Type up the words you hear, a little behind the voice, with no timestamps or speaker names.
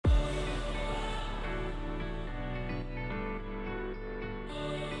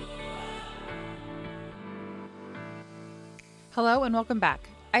Hello and welcome back.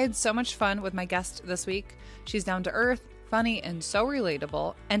 I had so much fun with my guest this week. She's down to earth, funny, and so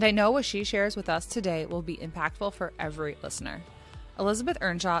relatable, and I know what she shares with us today will be impactful for every listener. Elizabeth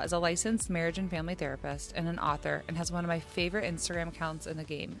Earnshaw is a licensed marriage and family therapist and an author and has one of my favorite Instagram accounts in the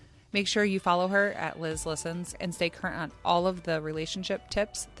game. Make sure you follow her at Liz Listens and stay current on all of the relationship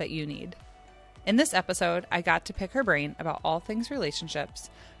tips that you need. In this episode, I got to pick her brain about all things relationships,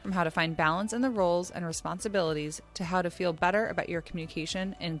 from how to find balance in the roles and responsibilities to how to feel better about your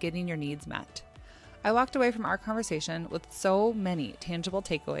communication and getting your needs met. I walked away from our conversation with so many tangible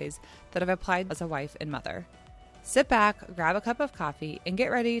takeaways that I've applied as a wife and mother. Sit back, grab a cup of coffee, and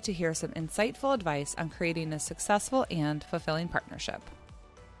get ready to hear some insightful advice on creating a successful and fulfilling partnership.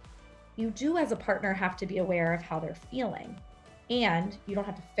 You do, as a partner, have to be aware of how they're feeling. And you don't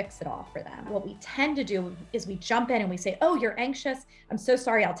have to fix it all for them. What we tend to do is we jump in and we say, oh, you're anxious. I'm so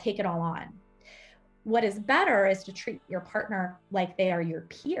sorry. I'll take it all on. What is better is to treat your partner like they are your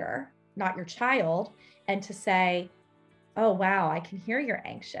peer, not your child, and to say, oh, wow, I can hear you're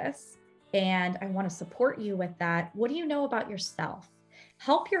anxious and I want to support you with that. What do you know about yourself?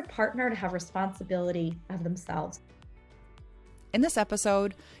 Help your partner to have responsibility of themselves. In this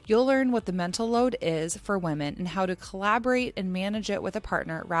episode, you'll learn what the mental load is for women and how to collaborate and manage it with a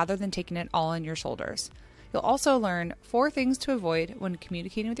partner rather than taking it all on your shoulders. You'll also learn 4 things to avoid when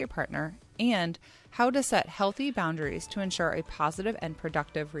communicating with your partner and how to set healthy boundaries to ensure a positive and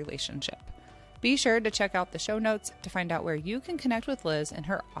productive relationship. Be sure to check out the show notes to find out where you can connect with Liz and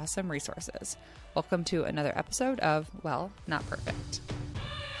her awesome resources. Welcome to another episode of Well, Not Perfect.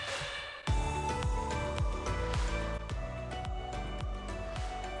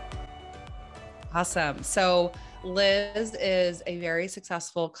 Awesome. So Liz is a very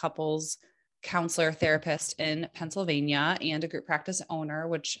successful couples counselor therapist in Pennsylvania and a group practice owner,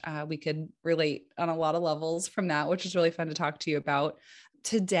 which we could relate on a lot of levels from that, which is really fun to talk to you about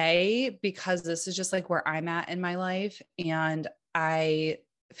today, because this is just like where I'm at in my life. And I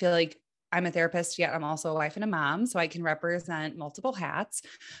feel like I'm a therapist, yet I'm also a wife and a mom, so I can represent multiple hats.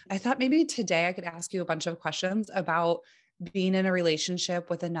 I thought maybe today I could ask you a bunch of questions about being in a relationship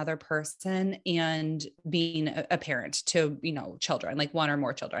with another person and being a parent to, children, like one or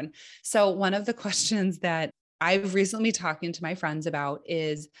more children. So one of the questions that I've recently been talking to my friends about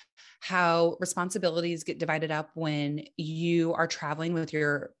is how responsibilities get divided up when you are traveling with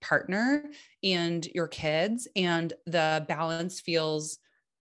your partner and your kids, and the balance feels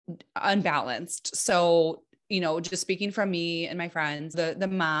unbalanced. So just speaking from me and my friends, the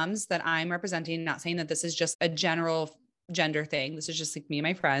moms that I'm representing, not saying that this is just a general gender thing, this is just like me and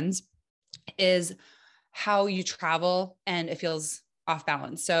my friends, is how you travel and it feels off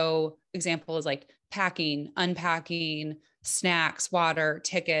balance. So example is like packing, unpacking, snacks, water,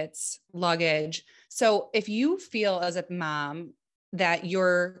 tickets, luggage. So if you feel as a mom that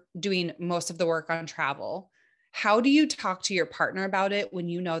you're doing most of the work on travel, how do you talk to your partner about it when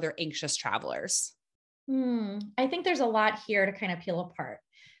you know they're anxious travelers? I think there's a lot here to kind of peel apart.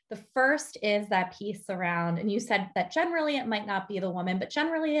 The first is that piece around, and you said that generally it might not be the woman, but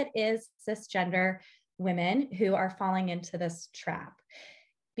generally it is cisgender women who are falling into this trap.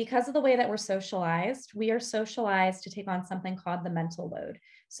 Because of the way that we're socialized, we are socialized to take on something called the mental load.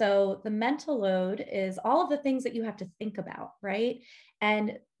 So the mental load is all of the things that you have to think about, right?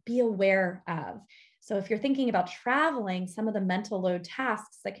 And be aware of. So if you're thinking about traveling, some of the mental load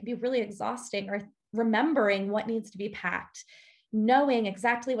tasks that can be really exhausting are remembering what needs to be packed, knowing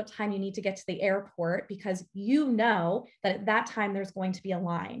exactly what time you need to get to the airport, because you know that at that time there's going to be a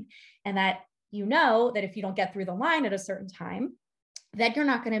line, and that you know that if you don't get through the line at a certain time, that you're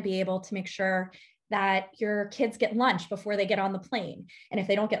not going to be able to make sure that your kids get lunch before they get on the plane. And if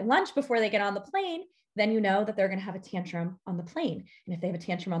they don't get lunch before they get on the plane, then you know that they're going to have a tantrum on the plane. And if they have a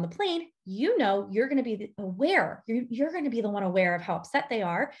tantrum on the plane, you know you're going to be aware. You're going to be the one aware of how upset they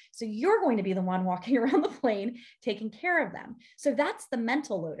are. So you're going to be the one walking around the plane, taking care of them. So that's the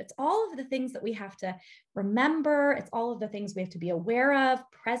mental load. It's all of the things that we have to remember. It's all of the things we have to be aware of,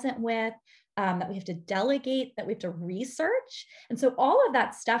 present with, that we have to delegate, that we have to research. And so all of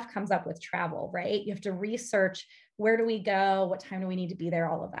that stuff comes up with travel, right? You have to research, where do we go? What time do we need to be there?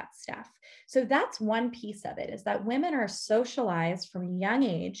 All of that stuff. So that's one piece of it, is that women are socialized from a young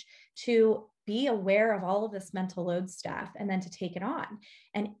age to be aware of all of this mental load stuff and then to take it on.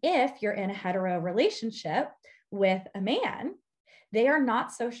 And if you're in a hetero relationship with a man, they are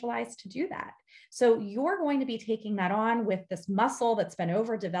not socialized to do that. So you're going to be taking that on with this muscle that's been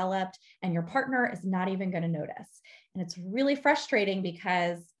overdeveloped, and your partner is not even going to notice. And it's really frustrating,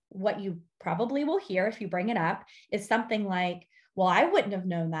 because what you probably will hear if you bring it up is something like, well, I wouldn't have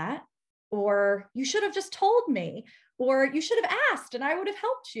known that, or you should have just told me, Or you should have asked and I would have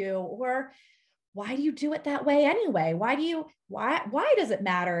helped you. Or why do you do it that way anyway? Why does it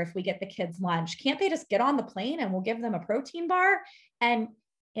matter if we get the kids lunch? Can't they just get on the plane and we'll give them a protein bar? And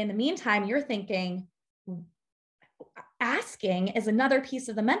in the meantime, you're thinking, asking is another piece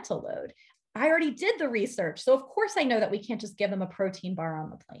of the mental load. I already did the research. So of course I know that we can't just give them a protein bar on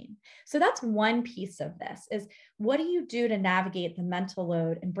the plane. So that's one piece of this is what do you do to navigate the mental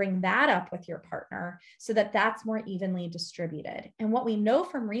load and bring that up with your partner so that that's more evenly distributed. And what we know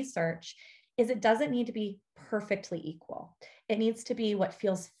from research is it doesn't need to be perfectly equal. It needs to be what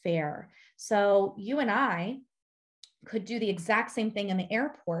feels fair. So you and I could do the exact same thing in the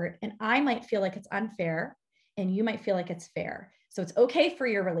airport, and I might feel like it's unfair and you might feel like it's fair. So it's okay for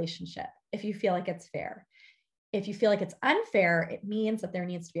your relationship if you feel like it's fair. If you feel like it's unfair, it means that there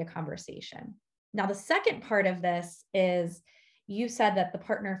needs to be a conversation. Now, the second part of this is you said that the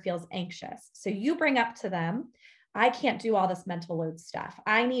partner feels anxious. So you bring up to them, I can't do all this mental load stuff.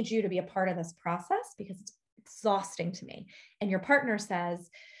 I need you to be a part of this process because it's exhausting to me. And your partner says,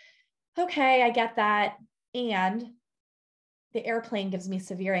 okay, I get that. And the airplane gives me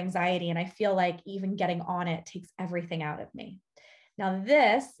severe anxiety. And I feel like even getting on it takes everything out of me. Now,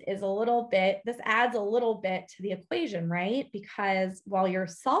 this adds a little bit to the equation, right? Because while you're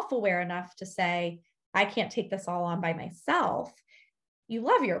self-aware enough to say, I can't take this all on by myself, you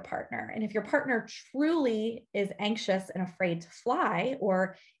love your partner. And if your partner truly is anxious and afraid to fly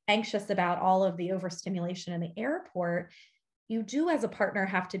or anxious about all of the overstimulation in the airport, you do as a partner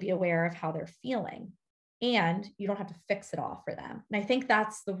have to be aware of how they're feeling. And you don't have to fix it all for them. And I think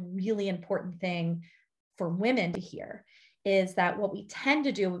that's the really important thing for women to hear is that what we tend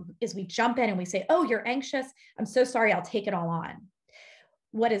to do is we jump in and we say, oh, you're anxious. I'm so sorry. I'll take it all on.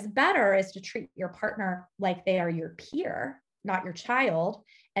 What is better is to treat your partner like they are your peer, not your child,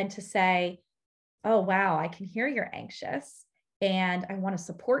 and to say, oh, wow, I can hear you're anxious and I want to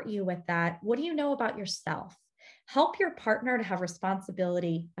support you with that. What do you know about yourself? Help your partner to have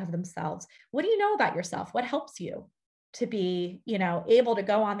responsibility of themselves. What do you know about yourself? What helps you to be, able to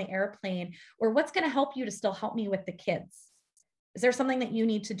go on the airplane? Or what's going to help you to still help me with the kids? Is there something that you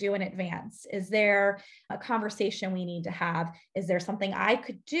need to do in advance? Is there a conversation we need to have? Is there something I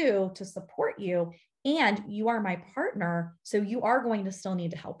could do to support you? And you are my partner, so you are going to still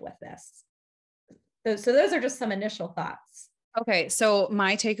need to help with this. So those are just some initial thoughts. Okay. So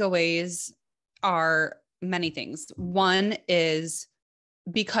my takeaways are many things. One is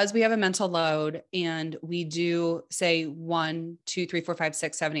because we have a mental load and we do say 1, 2, 3, 4, 5,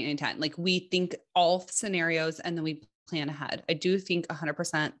 6, 7, 8, 9, 10, like we think all scenarios and then we plan ahead. I do think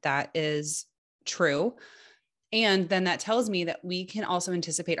 100% that is true. And then that tells me that we can also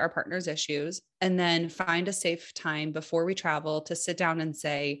anticipate our partner's issues and then find a safe time before we travel to sit down and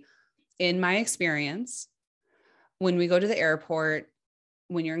say, in my experience, when we go to the airport,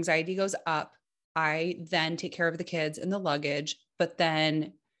 when your anxiety goes up, I then take care of the kids and the luggage, but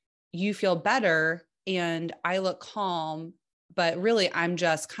then you feel better and I look calm, but really I'm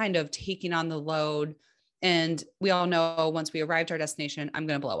just kind of taking on the load. And we all know once we arrive at our destination, I'm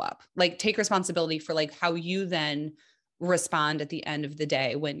going to blow up. Like take responsibility for like how you then respond at the end of the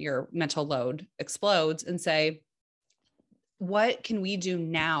day when your mental load explodes and say, what can we do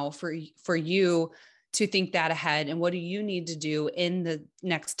now for you to think that ahead? And what do you need to do in the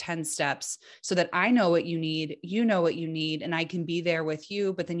next 10 steps so that I know what you need, you know what you need, and I can be there with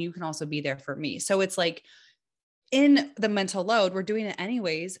you, but then you can also be there for me. So it's like in the mental load, we're doing it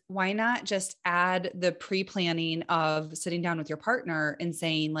anyways. Why not just add the pre-planning of sitting down with your partner and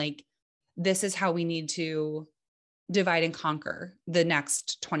saying like, this is how we need to divide and conquer the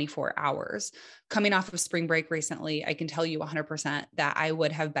next 24 hours. Coming off of spring break recently, I can tell you 100% that I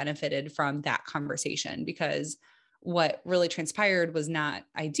would have benefited from that conversation because what really transpired was not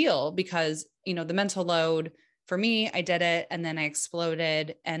ideal because, the mental load for me, I did it and then I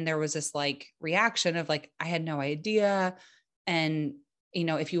exploded and there was this like reaction of like, I had no idea. And,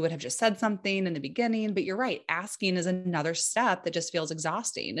 if you would have just said something in the beginning, but you're right. Asking is another step that just feels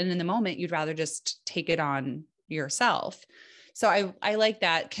exhausting. And in the moment, you'd rather just take it on yourself. So I like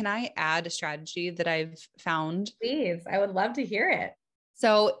that. Can I add a strategy that I've found? Please, I would love to hear it.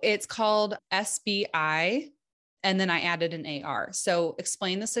 So it's called SBI, and then I added an AR. So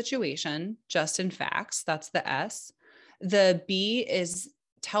explain the situation, just in facts. That's the S. The B is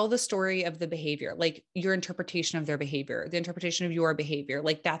tell the story of the behavior, like your interpretation of their behavior, the interpretation of your behavior.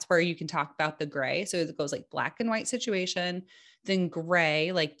 Like that's where you can talk about the gray. So it goes like black and white situation, then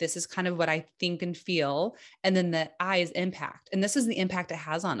gray, like this is kind of what I think and feel. And then the I is impact. And this is the impact it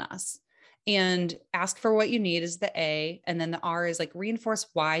has on us. And ask for what you need is the A. And then the R is like reinforce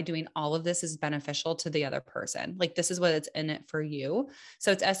why doing all of this is beneficial to the other person. Like this is what it's in it for you.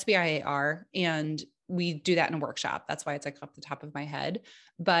 So it's SBIAR. And we do that in a workshop. That's why it's like off the top of my head.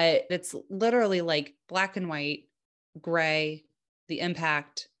 But it's literally like black and white, gray, the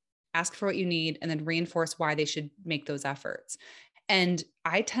impact, ask for what you need, and then reinforce why they should make those efforts. And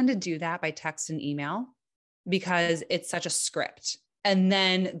I tend to do that by text and email because it's such a script. And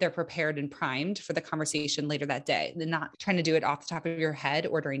then they're prepared and primed for the conversation later that day. They're not trying to do it off the top of your head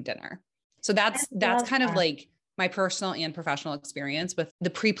or during dinner. So that's kind of like my personal and professional experience with the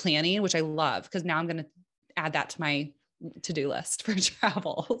pre-planning, which I love because now I'm going to add that to my to-do list for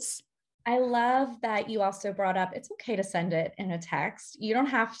travels. I love that you also brought up it's okay to send it in a text. You don't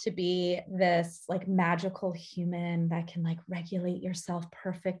have to be this like magical human that can like regulate yourself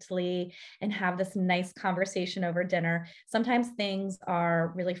perfectly and have this nice conversation over dinner. Sometimes things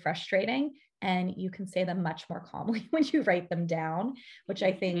are really frustrating and you can say them much more calmly when you write them down, which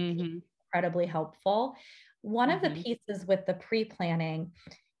I think is incredibly helpful. One of the pieces with the pre-planning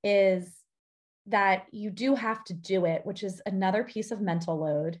is that you do have to do it, which is another piece of mental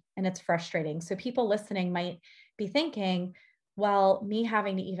load, and it's frustrating. So people listening might be thinking, well, me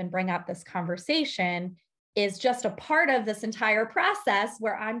having to even bring up this conversation is just a part of this entire process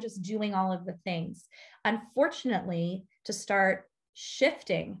where I'm just doing all of the things. Unfortunately, to start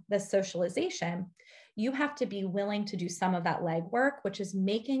shifting the socialization, you have to be willing to do some of that legwork, which is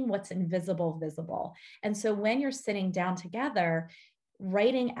making what's invisible visible. And so when you're sitting down together,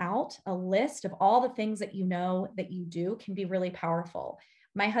 writing out a list of all the things that you know that you do can be really powerful.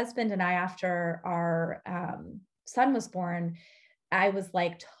 My husband and I, after our son was born, I was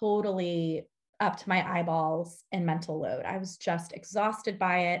like totally up to my eyeballs in mental load. I was just exhausted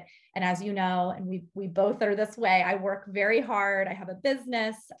by it. And as you know, and we both are this way, I work very hard. I have a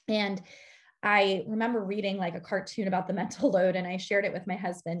business. And I remember reading like a cartoon about the mental load, and I shared it with my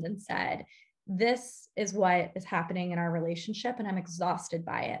husband and said, this is what is happening in our relationship, and I'm exhausted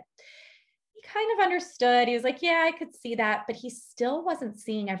by it. He kind of understood. He was like, yeah, I could see that, but he still wasn't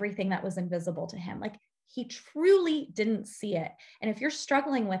seeing everything that was invisible to him. Like he truly didn't see it. And if you're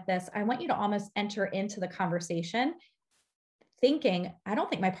struggling with this, I want you to almost enter into the conversation thinking, I don't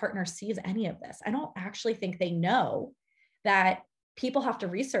think my partner sees any of this. I don't actually think they know that people have to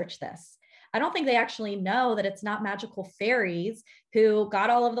research this. I don't think they actually know that it's not magical fairies who got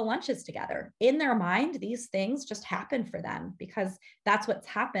all of the lunches together. In their mind, these things just happen for them because that's what's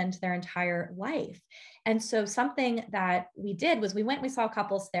happened their entire life. And so something that we did was we saw a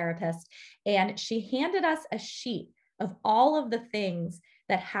couples therapist, and she handed us a sheet of all of the things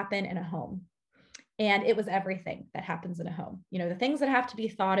that happen in a home. And it was everything that happens in a home. You know, the things that have to be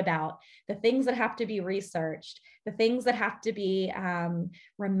thought about, the things that have to be researched, the things that have to be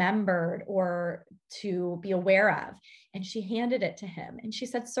remembered or to be aware of. And she handed it to him and she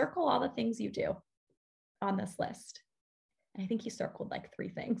said, circle all the things you do on this list. And I think he circled like 3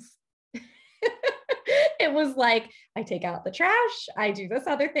 things. It was like, I take out the trash, I do this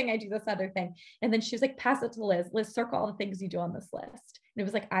other thing, I do this other thing. And then she was like, pass it to Liz. Liz, circle all the things you do on this list. And it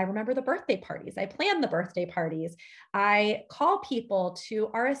was like, I remember the birthday parties. I plan the birthday parties. I call people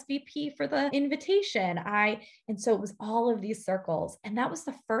to RSVP for the invitation. And so it was all of these circles. And that was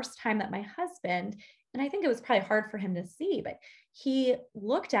the first time that my husband, and I think it was probably hard for him to see, but he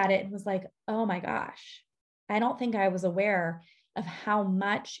looked at it and was like, oh my gosh, I don't think I was aware of how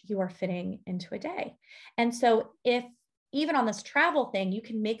much you are fitting into a day. And so if even on this travel thing, you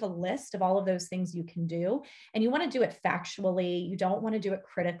can make a list of all of those things you can do, and you want to do it factually. You don't want to do it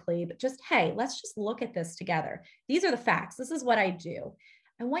critically, but just, hey, let's just look at this together. These are the facts. This is what I do.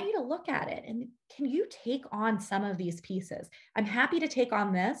 I want you to look at it. And can you take on some of these pieces? I'm happy to take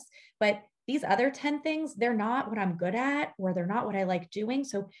on this, but these other 10 things, they're not what I'm good at, or they're not what I like doing.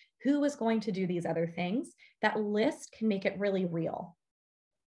 So who is going to do these other things? That list can make it really real.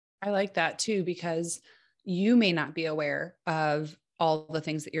 I like that too, because you may not be aware of all the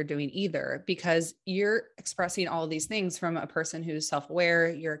things that you're doing either, because you're expressing all of these things from a person who's self-aware.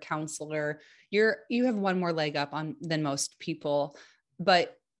 You're a counselor. You have one more leg up on than most people,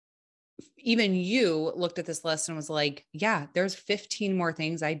 but even you looked at this list and was like, yeah, there's 15 more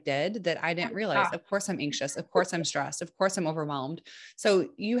things I did that I didn't realize. Of course I'm anxious. Of course I'm stressed. Of course I'm overwhelmed. So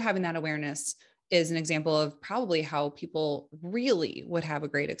you having that awareness is an example of probably how people really would have a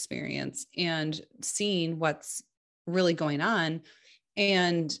great experience and seeing what's really going on.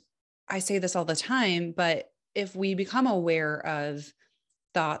 And I say this all the time, but if we become aware of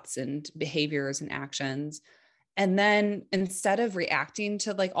thoughts and behaviors and actions, and then instead of reacting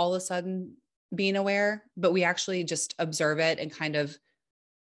to like all of a sudden being aware, but we actually just observe it and kind of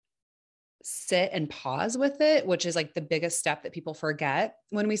sit and pause with it, which is like the biggest step that people forget.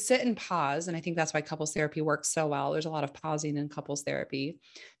 When we sit and pause, and I think that's why couples therapy works so well, there's a lot of pausing in couples therapy,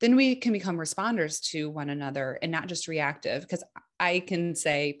 then we can become responders to one another and not just reactive. Because I can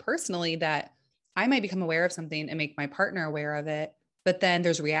say personally that I might become aware of something and make my partner aware of it, but then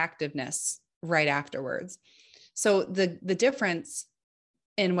there's reactiveness right afterwards. So the difference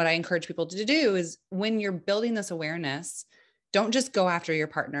in what I encourage people to do is when you're building this awareness, don't just go after your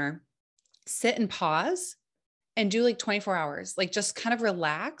partner. Sit and pause and do like 24 hours, like just kind of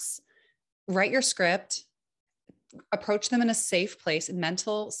relax, write your script, approach them in a safe place,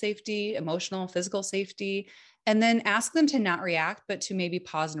 mental safety, emotional, physical safety, and then ask them to not react, but to maybe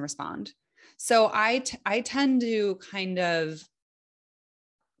pause and respond. So I tend to kind of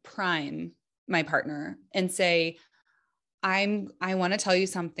prime my partner and say, I want to tell you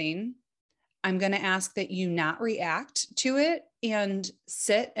something. I'm going to ask that you not react to it and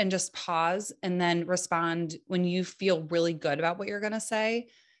sit and just pause and then respond when you feel really good about what you're going to say.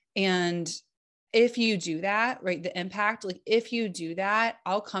 And if you do that, right, the impact, like if you do that,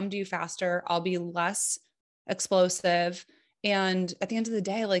 I'll come to you faster. I'll be less explosive. And at the end of the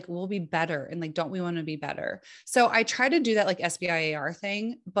day, like we'll be better. And like, don't we want to be better? So I try to do that like SBIAR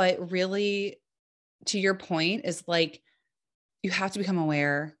thing, but really to your point is like, you have to become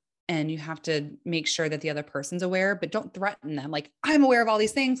aware and you have to make sure that the other person's aware, but don't threaten them. Like, I'm aware of all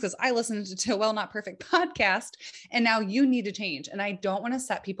these things because I listened to a Well Not Perfect podcast and now you need to change. And I don't want to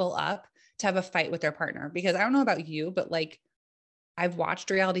set people up to have a fight with their partner because I don't know about you, but like I've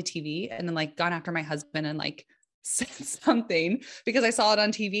watched reality TV and then like gone after my husband and like said something because I saw it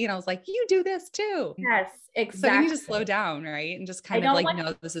on TV and I was like, you do this too. Yes, So we need to exactly. slow down, right? And just I kind of don't like, want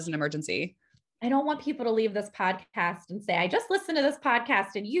no, this is an emergency. I don't want people to leave this podcast and say, I just listened to this podcast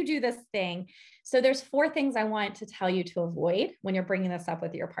and you do this thing. So there's 4 things I want to tell you to avoid when you're bringing this up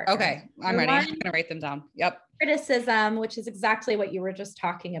with your partner. Okay. I'm ready. I'm going to write them down. Yep. Criticism, which is exactly what you were just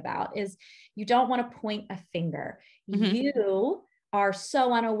talking about, is you don't want to point a finger. Mm-hmm. You are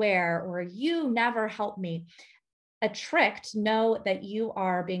so unaware, or you never helped me. A trick to know that you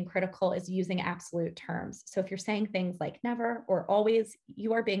are being critical is using absolute terms. So if you're saying things like never or always,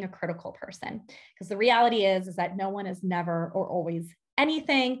 you are being a critical person, because the reality is that no one is never or always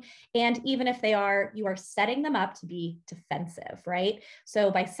anything. And even if they are, you are setting them up to be defensive, right? So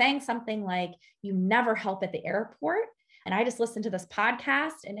by saying something like, you never help at the airport, and I just listened to this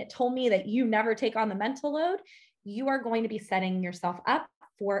podcast and it told me that you never take on the mental load, you are going to be setting yourself up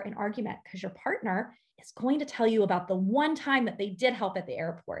for an argument, because your partner is going to tell you about the one time that they did help at the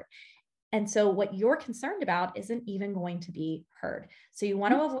airport. And so what you're concerned about isn't even going to be heard. So you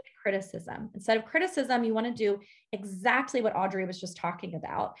want to avoid criticism. Instead of criticism, you want to do exactly what Audrey was just talking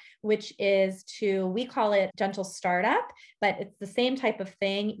about, which is we call it gentle startup, but it's the same type of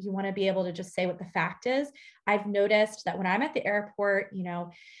thing. You want to be able to just say what the fact is. I've noticed that when I'm at the airport,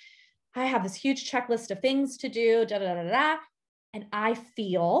 I have this huge checklist of things to do, and I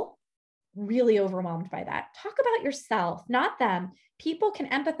feel really overwhelmed by that. Talk about yourself, not them. People can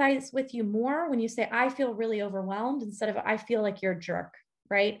empathize with you more when you say, I feel really overwhelmed, instead of I feel like you're a jerk,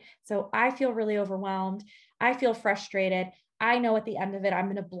 right? So I feel really overwhelmed. I feel frustrated. I know at the end of it, I'm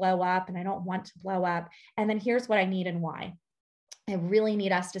going to blow up and I don't want to blow up. And then here's what I need and why. I really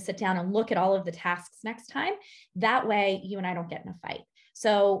need us to sit down and look at all of the tasks next time. That way you and I don't get in a fight.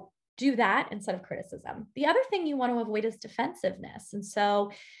 So do that instead of criticism. The other thing you want to avoid is defensiveness. And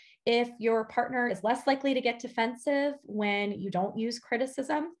so if your partner is less likely to get defensive when you don't use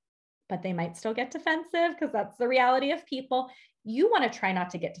criticism, but they might still get defensive because that's the reality of people, you want to try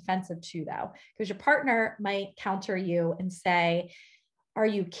not to get defensive too, though, because your partner might counter you and say, are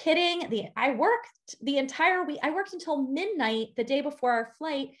you kidding? I worked the entire week. I worked until midnight the day before our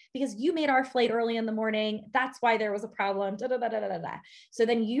flight because you made our flight early in the morning. That's why there was a problem. So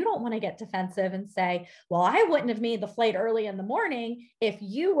then you don't want to get defensive and say, well, I wouldn't have made the flight early in the morning if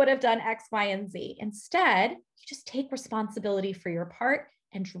you would have done X, Y, and Z. Instead, you just take responsibility for your part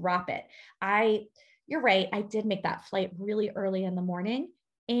and drop it. You're right. I did make that flight really early in the morning.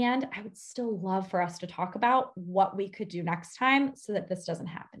 And I would still love for us to talk about what we could do next time so that this doesn't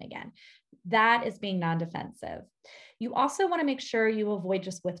happen again. That is being non-defensive. You also want to make sure you avoid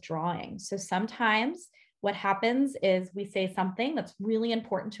just withdrawing. So sometimes what happens is we say something that's really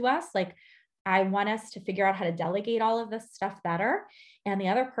important to us, like, I want us to figure out how to delegate all of this stuff better. And the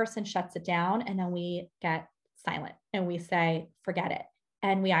other person shuts it down, and then we get silent and we say, forget it.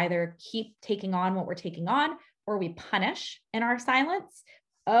 And we either keep taking on what we're taking on, or we punish in our silence.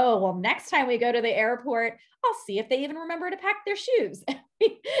 Oh, well, next time we go to the airport, I'll see if they even remember to pack their shoes.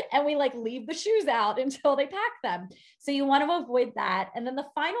 And we like leave the shoes out until they pack them. So you want to avoid that. And then the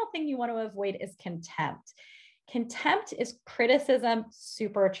final thing you want to avoid is contempt. Contempt is criticism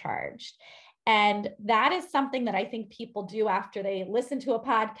supercharged. And that is something that I think people do after they listen to a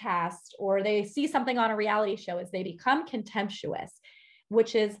podcast or they see something on a reality show, is they become contemptuous,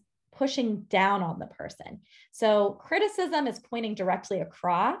 which is pushing down on the person. So criticism is pointing directly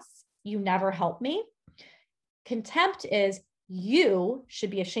across. You never help me. Contempt is, you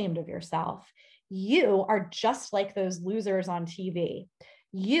should be ashamed of yourself. You are just like those losers on TV.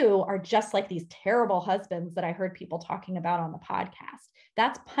 You are just like these terrible husbands that I heard people talking about on the podcast.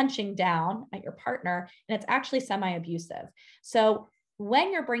 That's punching down at your partner, and it's actually semi-abusive. So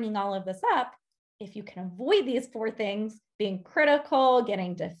when you're bringing all of this up, if you can avoid these four things, being critical,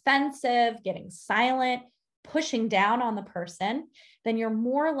 getting defensive, getting silent, pushing down on the person, then you're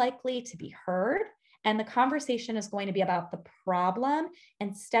more likely to be heard. And the conversation is going to be about the problem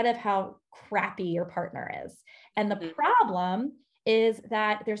instead of how crappy your partner is. And the problem is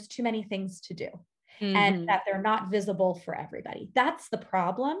that there's too many things to do and that they're not visible for everybody. That's the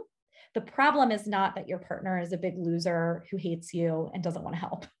problem. The problem is not that your partner is a big loser who hates you and doesn't want to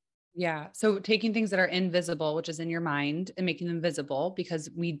help. Yeah. So taking things that are invisible, which is in your mind, and making them visible,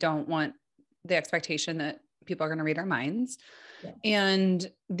 because we don't want the expectation that people are going to read our minds. Yeah.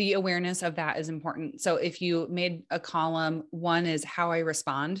 And the awareness of that is important. So if you made a column, one is how I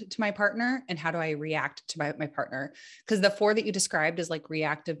respond to my partner and how do I react to my partner? Because the four that you described is like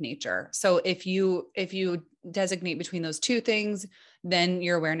reactive nature. So if you designate between those two things, then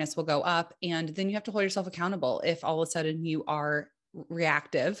your awareness will go up, and then you have to hold yourself accountable. If all of a sudden you are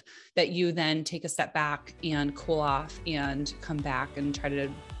reactive, that you then take a step back and cool off and come back and try to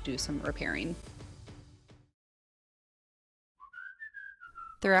do some repairing.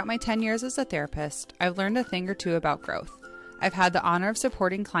 Throughout my 10 years as a therapist, I've learned a thing or two about growth. I've had the honor of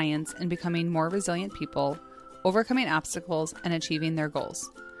supporting clients in becoming more resilient people, overcoming obstacles, and achieving their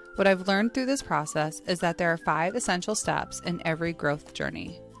goals. What I've learned through this process is that there are 5 essential steps in every growth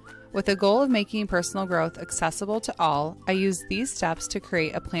journey. With the goal of making personal growth accessible to all, I use these steps to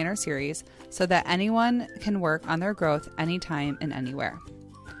create a planner series so that anyone can work on their growth anytime and anywhere.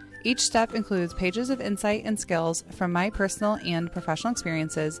 Each step includes pages of insight and skills from my personal and professional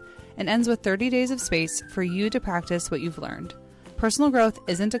experiences and ends with 30 days of space for you to practice what you've learned. Personal growth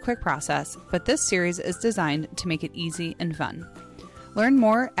isn't a quick process, but this series is designed to make it easy and fun. Learn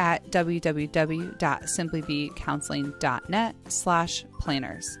more at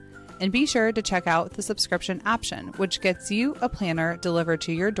www.simplybecounseling.net/planners. And be sure to check out the subscription option, which gets you a planner delivered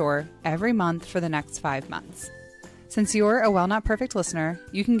to your door every month for the next 5 months. Since you're a Well Not Perfect listener,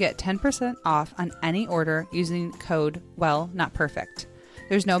 you can get 10% off on any order using code WELLNOTPERFECT.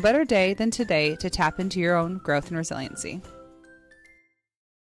 There's no better day than today to tap into your own growth and resiliency.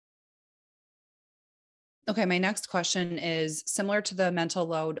 Okay, my next question is similar to the mental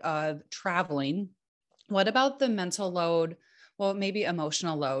load of traveling. What about the mental load, well, maybe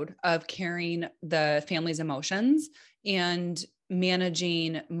emotional load of carrying the family's emotions and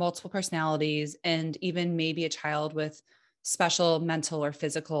managing multiple personalities, and even maybe a child with special mental or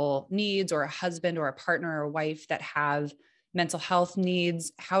physical needs, or a husband or a partner or a wife that have mental health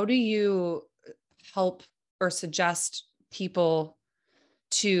needs? How do you help or suggest people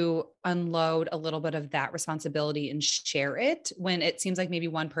to unload a little bit of that responsibility and share it when it seems like maybe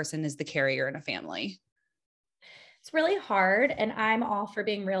one person is the carrier in a family? It's really hard, and I'm all for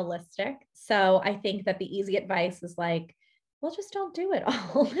being realistic. So I think that the easy advice is like, well, just don't do it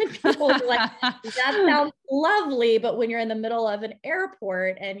all. And people will be like, that sounds lovely. But when you're in the middle of an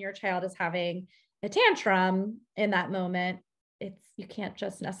airport and your child is having a tantrum in that moment, you can't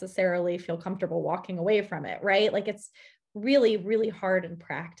just necessarily feel comfortable walking away from it, right? Like it's really, really hard in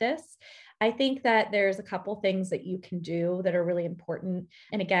practice. I think that there's a couple things that you can do that are really important.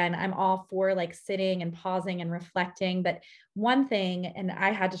 And again, I'm all for like sitting and pausing and reflecting. But one thing, and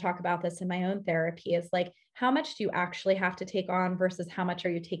I had to talk about this in my own therapy, is like, how much do you actually have to take on versus how much are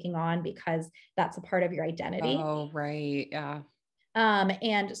you taking on because that's a part of your identity? Oh, right. Yeah.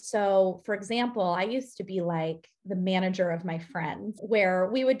 And so, for example, I used to be like the manager of my friends, where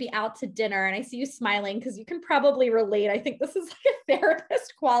we would be out to dinner, and I see you smiling because you can probably relate. I think this is like a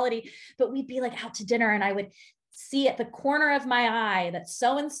therapist quality, but we'd be like out to dinner, and I would see at the corner of my eye that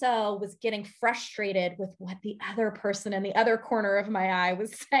so-and-so was getting frustrated with what the other person in the other corner of my eye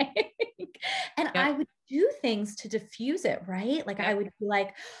was saying. And I would do things to diffuse it, right? Like I would be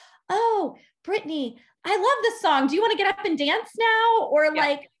like, oh, Brittany, I love this song. Do you want to get up and dance now? Or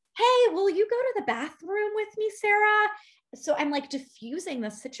like, hey, will you go to the bathroom with me, Sarah? so I'm like diffusing the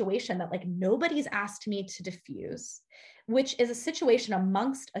situation that like nobody's asked me to diffuse, which is a situation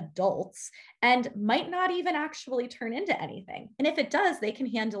amongst adults and might not even actually turn into anything. And if it does, they can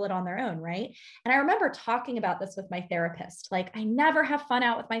handle it on their own, right? And I remember talking about this with my therapist. Like, I never have fun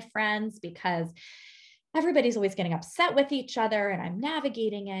out with my friends because everybody's always getting upset with each other and I'm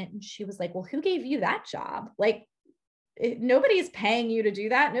navigating it. And she was like, well, who gave you that job? Like, nobody's paying you to do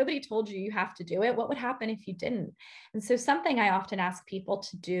that. Nobody told you you have to do it. What would happen if you didn't? And so something I often ask people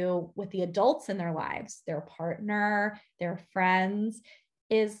to do with the adults in their lives, their partner, their friends,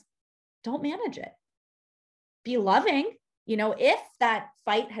 is don't manage it. Be loving. You know, if that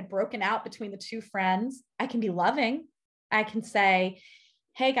fight had broken out between the two friends, I can be loving. I can say,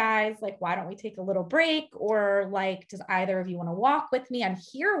 hey guys, like, why don't we take a little break? Or like, does either of you want to walk with me? I'm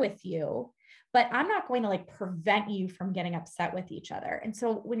here with you, but I'm not going to like prevent you from getting upset with each other. And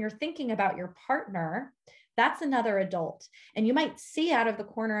so when you're thinking about your partner, that's another adult. And you might see out of the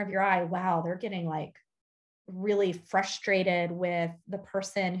corner of your eye, wow, they're getting like really frustrated with the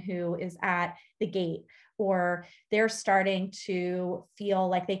person who is at the gate, or they're starting to feel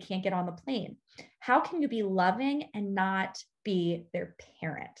like they can't get on the plane. How can you be loving and not be their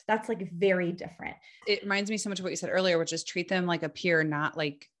parent? That's like very different. It reminds me so much of what you said earlier, which is treat them like a peer, not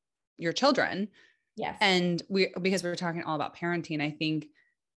like your children. Yes. And because we're talking all about parenting, I think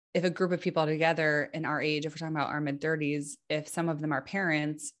if a group of people together in our age, if we're talking about our mid 30s, if some of them are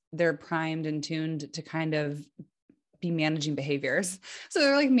parents, they're primed and tuned to kind of be managing behaviors. So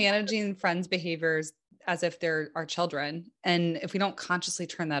they're like managing friends' behaviors as if they're our children. And if we don't consciously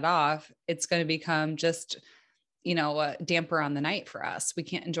turn that off, it's going to become just, a damper on the night for us. We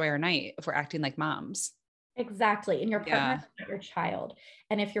can't enjoy our night if we're acting like moms. Exactly. And your partner is not your child.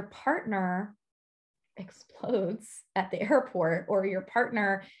 And if your partner explodes at the airport, or your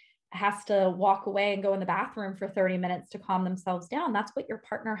partner has to walk away and go in the bathroom for 30 minutes to calm themselves down, that's what your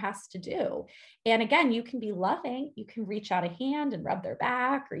partner has to do. And again, you can be loving. You can reach out a hand and rub their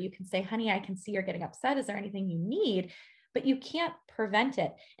back, or you can say, honey, I can see you're getting upset. Is there anything you need? But you can't prevent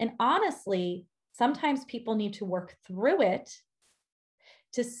it. And honestly, sometimes people need to work through it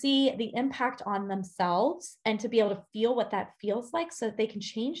to see the impact on themselves and to be able to feel what that feels like so that they can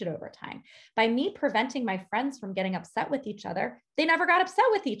change it over time. By me preventing my friends from getting upset with each other, they never got upset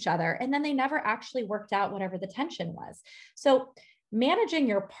with each other. And then they never actually worked out whatever the tension was. So managing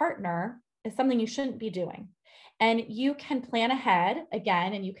your partner is something you shouldn't be doing. And you can plan ahead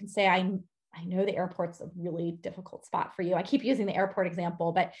again, and you can say, I know the airport's a really difficult spot for you. I keep using the airport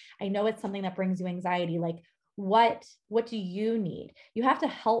example, but I know it's something that brings you anxiety. Like, what do you need? You have to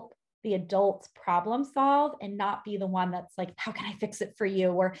help the adults problem solve and not be the one that's like, how can I fix it for you?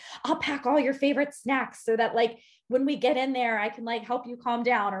 Or I'll pack all your favorite snacks so that like when we get in there, I can like help you calm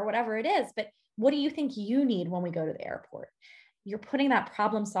down or whatever it is. But what do you think you need when we go to the airport? You're putting that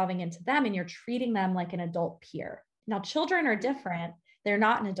problem solving into them and you're treating them like an adult peer. Now, children are different. They're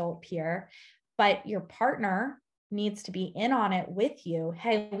not an adult peer, but your partner needs to be in on it with you.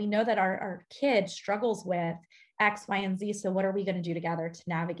 Hey, we know that our kid struggles with X, Y, and Z. So what are we going to do together to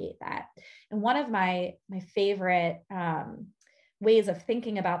navigate that? And one of my favorite ways of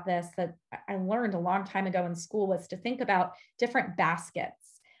thinking about this that I learned a long time ago in school was to think about different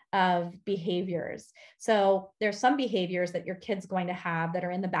baskets of behaviors. So there's some behaviors that your kid's going to have that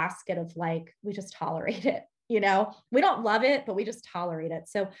are in the basket of like, we just tolerate it. We don't love it, but we just tolerate it.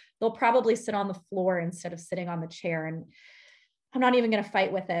 So they'll probably sit on the floor instead of sitting on the chair. And I'm not even going to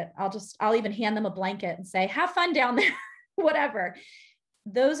fight with it. I'll even hand them a blanket and say, have fun down there, whatever.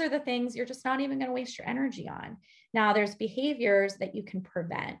 Those are the things you're just not even going to waste your energy on. Now there's behaviors that you can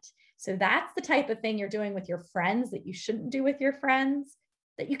prevent. So that's the type of thing you're doing with your friends that you shouldn't do with your friends,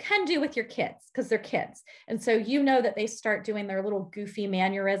 that you can do with your kids because they're kids. And so that they start doing their little goofy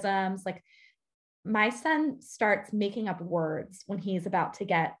mannerisms. Like, my son starts making up words when he's about to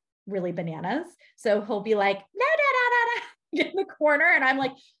get really bananas. So he'll be like, no, in the corner. And I'm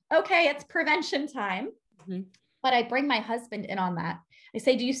like, okay, it's prevention time. Mm-hmm. But I bring my husband in on that. I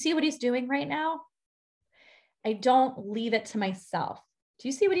say, do you see what he's doing right now? I don't leave it to myself. Do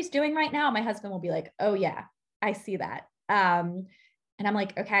you see what he's doing right now? My husband will be like, oh yeah, I see that. And I'm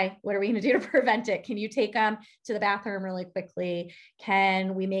like, okay, what are we going to do to prevent it? Can you take them to the bathroom really quickly?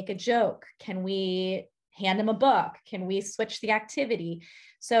 Can we make a joke? Can we hand them a book? Can we switch the activity?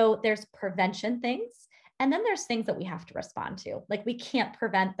 So there's prevention things. And then there's things that we have to respond to. Like, we can't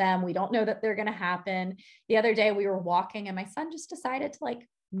prevent them. We don't know that they're going to happen. The other day we were walking and my son just decided to like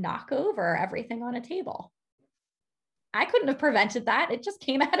knock over everything on a table. I couldn't have prevented that. It just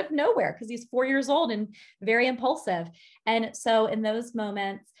came out of nowhere because he's 4 years old and very impulsive. And so in those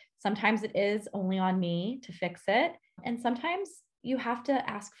moments, sometimes it is only on me to fix it. And sometimes you have to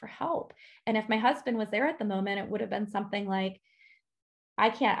ask for help. And if my husband was there at the moment, it would have been something like, I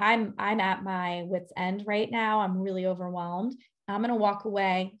can't, I'm at my wit's end right now. I'm really overwhelmed. I'm going to walk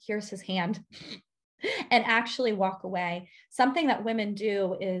away. Here's his hand. And actually walk away. Something that women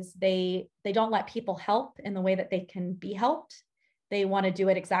do is they don't let people help in the way that they can be helped. They want to do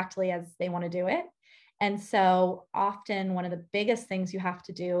it exactly as they want to do it. And so often one of the biggest things you have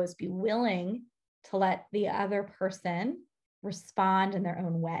to do is be willing to let the other person respond in their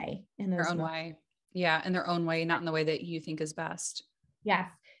own way. In Their those own moments. way. Yeah. In their own way, not in the way that you think is best. Yes.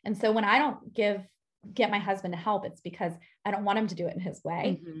 And so when I don't get my husband to help, it's because I don't want him to do it in his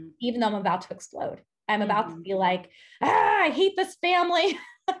way, even though I'm about to explode. I'm about to be like, I hate this family.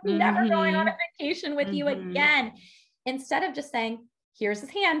 I'm never going on a vacation with you again. Instead of just saying, here's his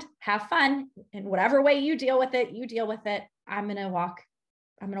hand, have fun. In whatever way you deal with it, you deal with it. I'm going to walk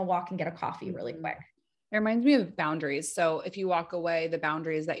and get a coffee really quick. It reminds me of boundaries. So if you walk away, the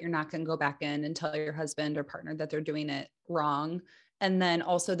boundary is that you're not going to go back in and tell your husband or partner that they're doing it wrong. And then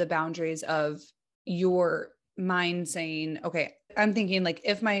also the boundaries of your mind saying, okay, I'm thinking like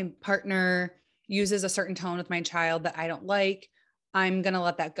if my partner uses a certain tone with my child that I don't like, I'm going to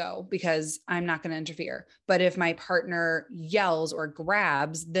let that go because I'm not going to interfere. But if my partner yells or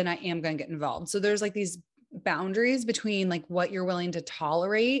grabs, then I am going to get involved. So there's like these boundaries between like what you're willing to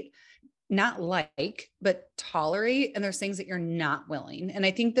tolerate, not like, but tolerate. And there's things that you're not willing. And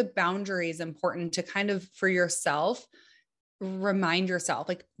I think the boundary is important to kind of for yourself, remind yourself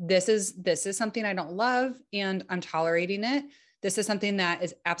like, this is something I don't love and I'm tolerating it. This is something that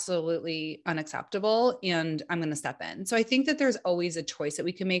is absolutely unacceptable and I'm going to step in. So I think that there's always a choice that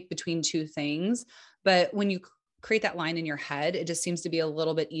we can make between two things. But when you create that line in your head, it just seems to be a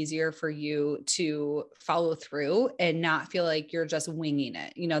little bit easier for you to follow through and not feel like you're just winging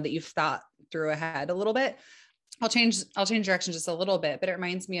it, that you've thought through ahead a little bit. I'll change direction just a little bit, but it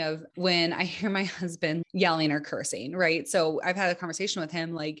reminds me of when I hear my husband yelling or cursing, right? So I've had a conversation with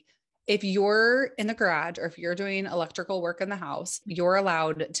him, like, if you're in the garage or if you're doing electrical work in the house, you're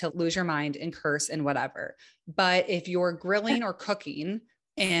allowed to lose your mind and curse and whatever. But if you're grilling or cooking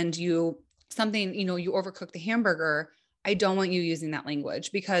and you overcook the hamburger, I don't want you using that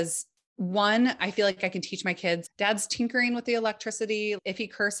language because one, I feel like I can teach my kids, dad's tinkering with the electricity. If he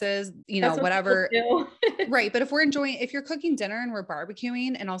curses, whatever. Right. But if you're cooking dinner and we're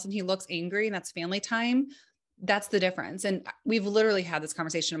barbecuing and all of a sudden he looks angry and that's family time, that's the difference. And we've literally had this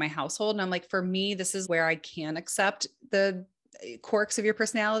conversation in my household. And I'm like, for me, this is where I can accept the quirks of your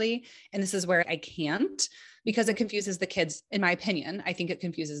personality. And this is where I can't, because it confuses the kids. In my opinion, I think it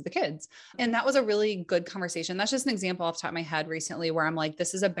confuses the kids. And that was a really good conversation. That's just an example off the top of my head recently where I'm like,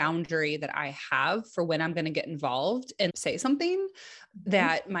 this is a boundary that I have for when I'm going to get involved and say something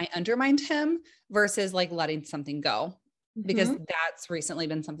that might undermine him versus like letting something go. Because that's recently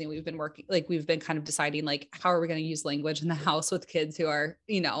been something we've been kind of deciding, like, how are we going to use language in the house with kids who are,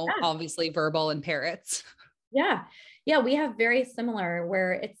 obviously verbal and parrots. Yeah. Yeah. We have very similar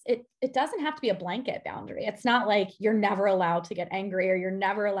where it doesn't have to be a blanket boundary. It's not like you're never allowed to get angry or you're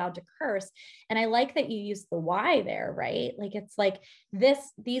never allowed to curse. And I like that you use the why there, right? Like, it's like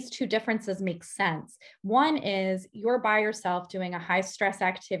these two differences make sense. One is you're by yourself doing a high stress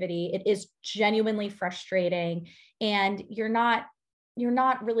activity. It is genuinely frustrating and you're not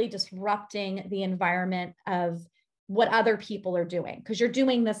really disrupting the environment of what other people are doing because you're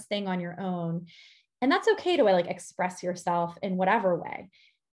doing this thing on your own. And that's okay to like express yourself in whatever way.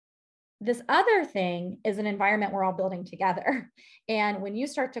 This other thing is an environment we're all building together. And when you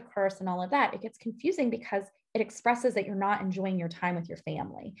start to curse and all of that, it gets confusing because it expresses that you're not enjoying your time with your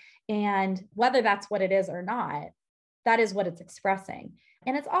family. And whether that's what it is or not, that is what it's expressing.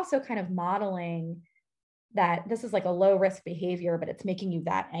 And it's also kind of modeling that this is like a low risk behavior, but it's making you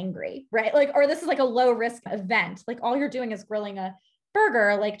that angry, right? Like, or this is like a low risk event. Like all you're doing is grilling a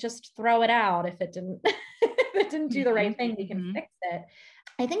burger, like just throw it out. If it didn't do the right thing, we can fix it.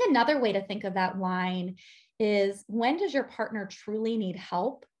 I think another way to think of that line is, when does your partner truly need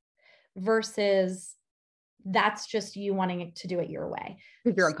help versus that's just you wanting to do it your way?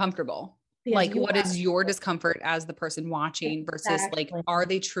 If you're uncomfortable. Like, what is your discomfort as the person watching versus like, are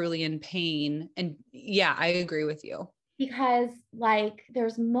they truly in pain? And yeah, I agree with you. Because like,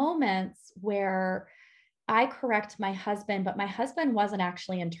 there's moments where I correct my husband, but my husband wasn't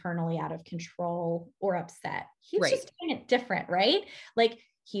actually internally out of control or upset. He was just doing it different, right? Like,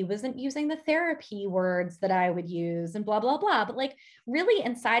 he wasn't using the therapy words that I would use and blah, blah, blah. But like, really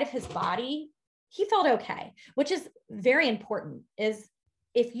inside of his body, he felt okay, which is very important. Is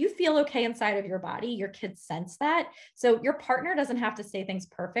if you feel okay inside of your body, your kids sense that. So your partner doesn't have to say things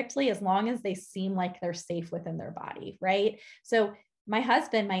perfectly as long as they seem like they're safe within their body, right? So my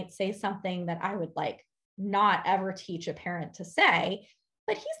husband might say something that I would like not ever teach a parent to say,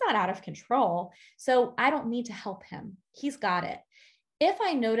 but he's not out of control. So I don't need to help him. He's got it. If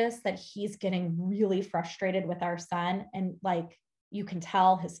I notice that he's getting really frustrated with our son, and like you can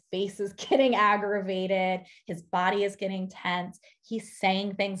tell his face is getting aggravated, his body is getting tense, he's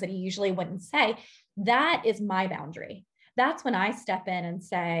saying things that he usually wouldn't say, that is my boundary. That's when I step in and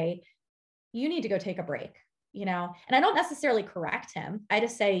say, you need to go take a break, you know? And I don't necessarily correct him. I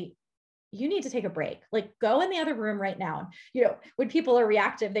just say, you need to take a break. Like, go in the other room right now. You know, when people are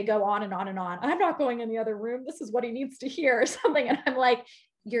reactive, they go on and on and on. I'm not going in the other room. This is what he needs to hear or something. And I'm like,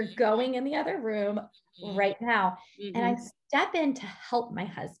 you're going in the other room right now. Mm-hmm. And I step in to help my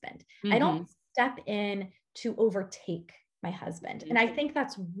husband. Mm-hmm. I don't step in to overtake my husband. And I think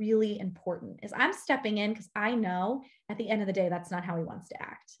that's really important, is I'm stepping in because I know at the end of the day, that's not how he wants to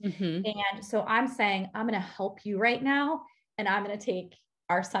act. Mm-hmm. And so I'm saying, I'm going to help you right now. And I'm going to take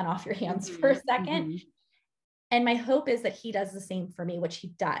our son off your hands for a second. Mm-hmm. And my hope is that he does the same for me, which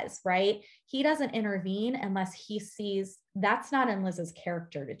he does, right? He doesn't intervene unless he sees that's not in Liz's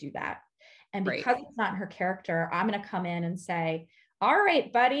character to do that. And because it's not in her character, I'm going to come in and say, all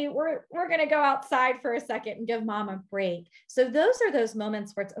right, buddy, we're going to go outside for a second and give mom a break. So those are those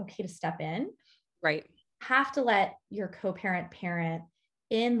moments where it's okay to step in. Right. Have to let your co-parent parent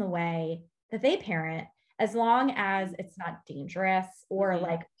in the way that they parent, as long as it's not dangerous or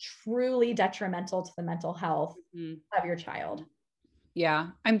like truly detrimental to the mental health of your child. Yeah.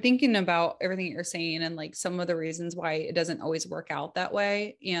 I'm thinking about everything you're saying and like some of the reasons why it doesn't always work out that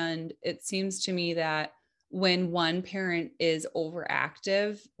way. And it seems to me that when one parent is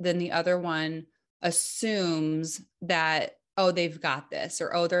overactive, then the other one assumes that, oh, they've got this,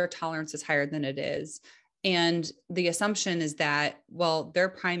 or, oh, their tolerance is higher than it is. And the assumption is that, well, they're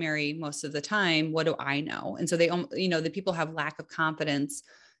primary most of the time. What do I know? And so they, you know, the people have lack of confidence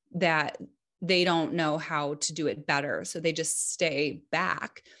that they don't know how to do it better. So they just stay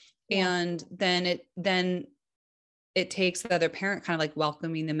back. Yeah. And then it takes the other parent kind of like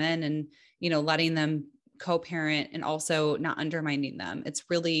welcoming them in and, you know, letting them co-parent and also not undermining them. It's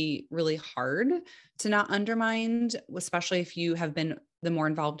really, really hard to not undermine, especially if you have been the more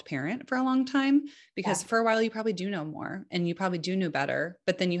involved parent for a long time, because for a while you probably do know more and you probably do know better,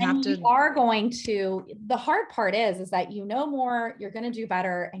 but then you are going to, the hard part is that you know more, you're going to do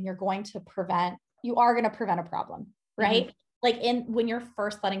better, and you are going to prevent a problem, right? Mm-hmm. Like when you're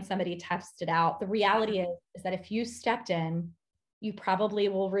first letting somebody test it out, the reality is that if you stepped in, you probably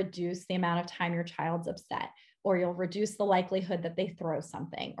will reduce the amount of time your child's upset, or you'll reduce the likelihood that they throw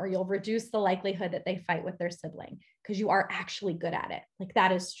something, or you'll reduce the likelihood that they fight with their sibling, because you are actually good at it. Like,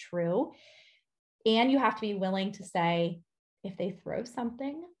 that is true. And you have to be willing to say, if they throw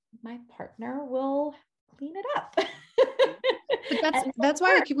something, my partner will clean it up. But that's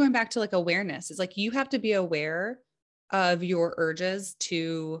why I keep going back to like awareness. It's like, you have to be aware of your urges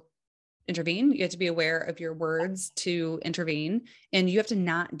to intervene. You have to be aware of your words to intervene, and you have to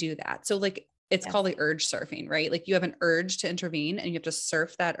not do that. So like, it's called the urge surfing, right? Like, you have an urge to intervene and you have to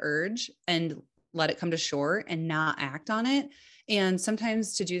surf that urge and let it come to shore and not act on it. And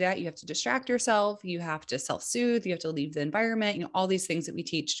sometimes to do that, you have to distract yourself. You have to self-soothe. You have to leave the environment, you know, all these things that we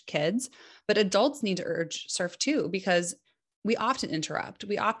teach kids, but adults need to urge surf too, because we often interrupt.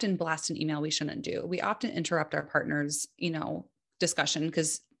 We often blast an email we shouldn't do. We often interrupt our partner's, you know, discussion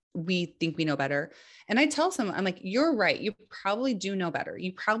because we think we know better. And I tell someone, I'm like, you're right. You probably do know better.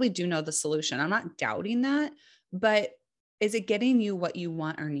 You probably do know the solution. I'm not doubting that, but is it getting you what you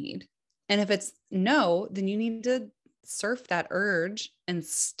want or need? And if it's no, then you need to surf that urge and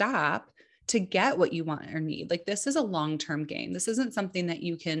stop to get what you want or need. Like, this is a long-term game. This isn't something that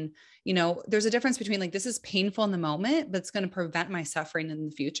you can, you know, there's a difference between like, this is painful in the moment, but it's going to prevent my suffering in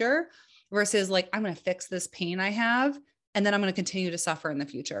the future, versus like, I'm going to fix this pain I have, and then I'm going to continue to suffer in the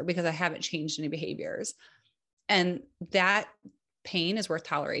future because I haven't changed any behaviors. And that pain is worth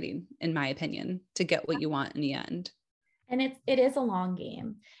tolerating, in my opinion, to get what you want in the end. And it is a long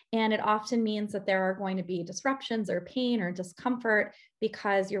game. And it often means that there are going to be disruptions or pain or discomfort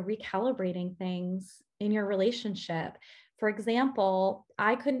because you're recalibrating things in your relationship. For example,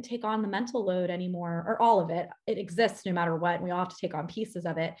 I couldn't take on the mental load anymore, or all of it. It exists no matter what. We all have to take on pieces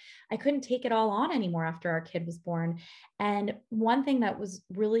of it. I couldn't take it all on anymore after our kid was born. And one thing that was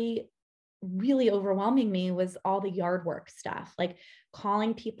really overwhelming me was all the yard work stuff, like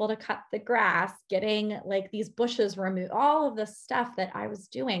calling people to cut the grass, getting like these bushes removed, all of the stuff that I was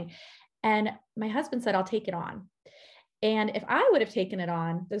doing. And my husband said, I'll take it on. And if I would have taken it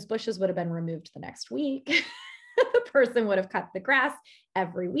on, those bushes would have been removed the next week. The person would have cut the grass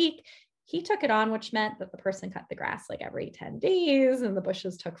every week. He took it on, which meant that the person cut the grass like every 10 days and the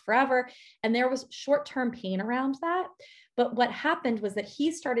bushes took forever. And there was short-term pain around that. But what happened was that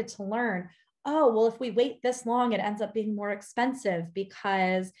he started to learn, oh, well, if we wait this long, it ends up being more expensive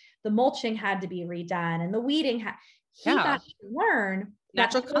because the mulching had to be redone and the weeding. He got to learn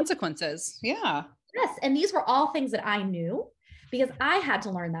natural consequences. Yeah. Yes. And these were all things that I knew because I had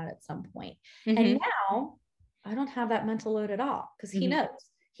to learn that at some point. And now I don't have that mental load at all because he knows.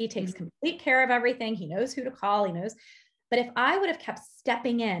 He takes complete care of everything. He knows who to call. He knows. But if I would have kept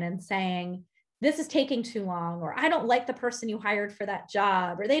stepping in and saying, this is taking too long, or I don't like the person you hired for that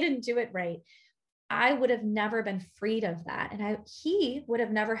job, or they didn't do it right, I would have never been freed of that. And he would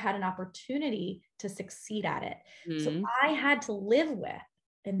have never had an opportunity to succeed at it. So I had to live with,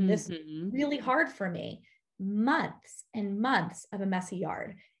 and this really hard for me, months and months of a messy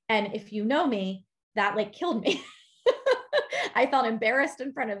yard. And if you know me, that like killed me. I felt embarrassed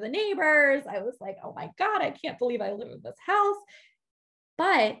in front of the neighbors. I was like, oh my God, I can't believe I live in this house.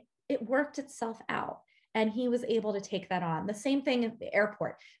 But it worked itself out. And he was able to take that on. The same thing at the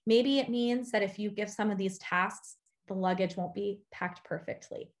airport. Maybe it means that if you give some of these tasks, the luggage won't be packed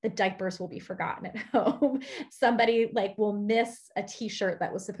perfectly. The diapers will be forgotten at home. Somebody like will miss a t-shirt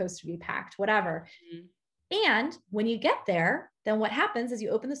that was supposed to be packed, whatever. And when you get there, then what happens is you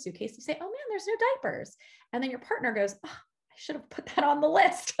open the suitcase, you say, oh man, there's no diapers. And then your partner goes, oh, I should have put that on the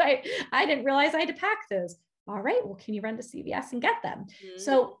list. I didn't realize I had to pack those. All right, well, can you run to CVS and get them?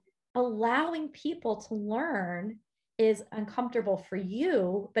 So allowing people to learn is uncomfortable for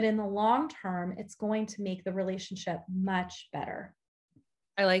you, but in the long term, it's going to make the relationship much better.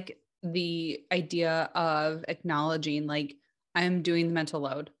 I like the idea of acknowledging, like, I'm doing the mental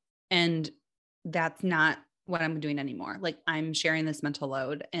load and that's not what I'm doing anymore. Like, I'm sharing this mental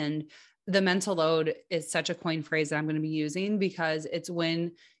load, and the mental load is such a coin phrase that I'm going to be using because it's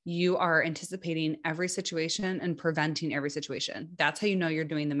when you are anticipating every situation and preventing every situation. That's how you know you're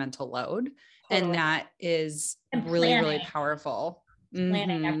doing the mental load. Totally. And that is really, really powerful.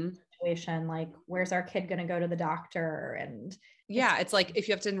 Planning every situation, like where's our kid going to go to the doctor? And yeah, it's like if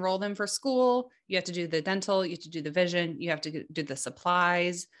you have to enroll them for school, you have to do the dental, you have to do the vision, you have to do the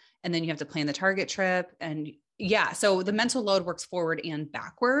supplies, and then you have to plan the Target trip. And yeah, so the mental load works forward and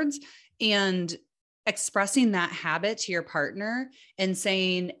backwards. And expressing that habit to your partner and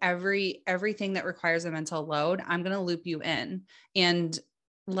saying everything that requires a mental load, I'm going to loop you in, and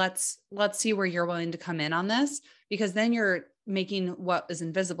let's see where you're willing to come in on this, because then you're making what is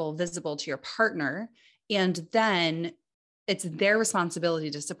invisible visible to your partner. And then it's their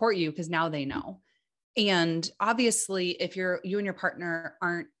responsibility to support you because now they know. And obviously if you and your partner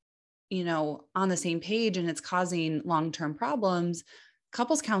aren't, on the same page and it's causing long-term problems,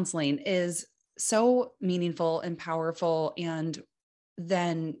 couples counseling is so meaningful and powerful. And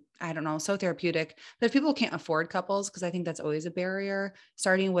then, I don't know, so therapeutic. But if people can't afford couples, because I think that's always a barrier,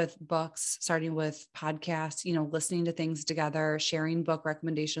 starting with books, starting with podcasts, listening to things together, sharing book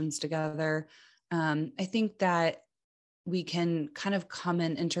recommendations together. I think that we can kind of come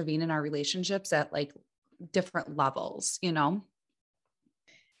and intervene in our relationships at like different levels,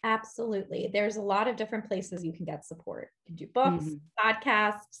 Absolutely. There's a lot of different places you can get support. You can do books,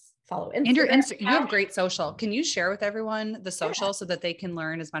 podcasts, follow Instagram. And your you have great social. Can you share with everyone the social so that they can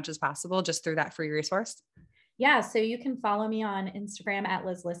learn as much as possible just through that free resource? Yeah. So you can follow me on Instagram at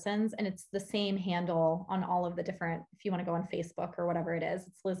Liz Listens, and it's the same handle on all of the different, if you want to go on Facebook or whatever it is,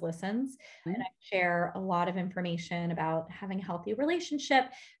 it's Liz Listens. And I share a lot of information about having a healthy relationship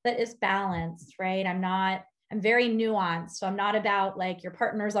that is balanced, right? I'm very nuanced. So I'm not about like your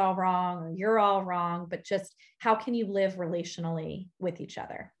partner's all wrong or you're all wrong, but just how can you live relationally with each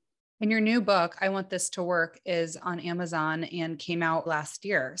other? And your new book, I Want This to Work, is on Amazon and came out last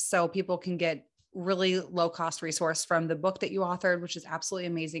year. So people can get really low cost resource from the book that you authored, which is absolutely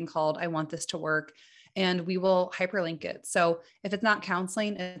amazing, called I Want This to Work. And we will hyperlink it. So if it's not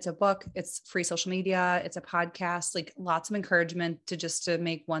counseling, it's a book, it's free social media, it's a podcast, like lots of encouragement to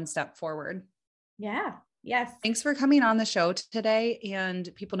make one step forward. Yeah. Yes. Thanks for coming on the show today, and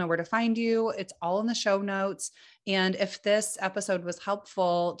people know where to find you. It's all in the show notes. And if this episode was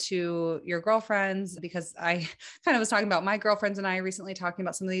helpful to your girlfriends, because I kind of was talking about my girlfriends and I recently talking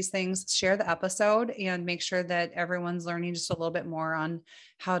about some of these things, share the episode and make sure that everyone's learning just a little bit more on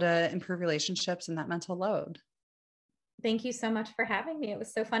how to improve relationships and that mental load. Thank you so much for having me. It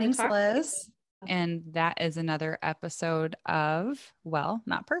was so fun. Thanks, Liz. And that is another episode of Well,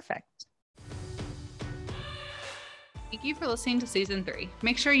 Not Perfect. Thank you for listening to season 3.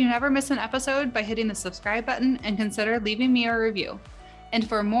 Make sure you never miss an episode by hitting the subscribe button and consider leaving me a review. And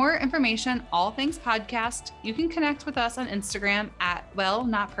for more information, all things podcast, you can connect with us on Instagram at Well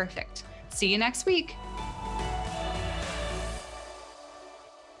Not Perfect. See you next week.